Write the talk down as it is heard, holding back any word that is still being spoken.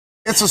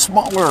It's a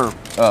smaller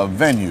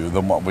venue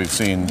than what we've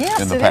seen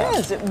in the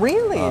past. Yes, it is. It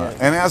really is.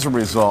 And as a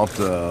result,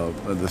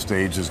 the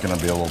stage is going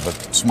to be a little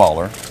bit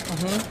smaller.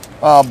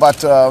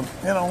 But,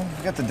 you know,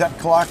 we got the debt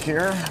clock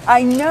here.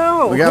 I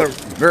know. We got it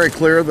very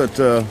clear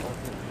that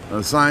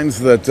signs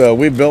that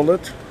we built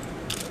it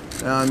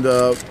and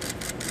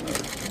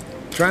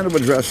trying to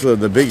address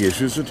the big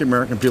issues that the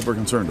American people are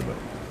concerned about.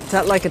 Is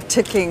that like a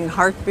ticking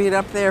heartbeat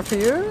up there for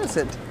you? Is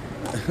it?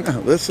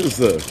 No, this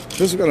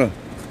is going to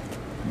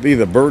be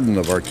the burden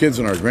of our kids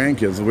and our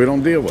grandkids if we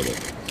don't deal with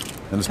it.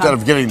 And instead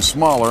of getting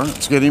smaller,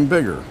 it's getting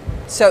bigger.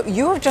 So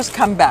you have just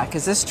come back.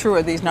 Is this true?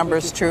 Are these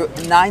numbers true?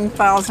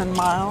 9,000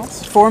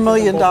 miles, $4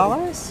 million?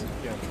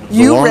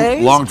 You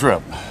raised? Long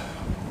trip.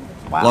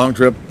 Wow. Long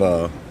trip,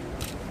 but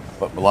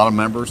a lot of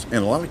members and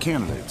a lot of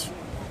candidates.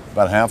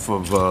 About half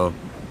of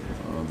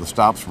the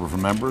stops were for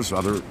members,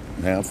 other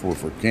half were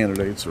for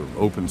candidates or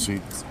open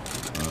seat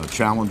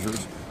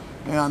challengers.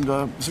 And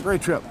it's a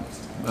great trip.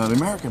 The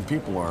American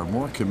people are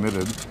more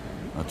committed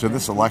to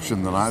this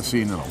election than I've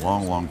seen in a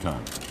long, long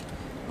time.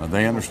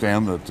 They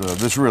understand that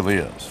this really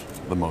is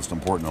the most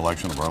important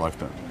election of our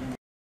lifetime.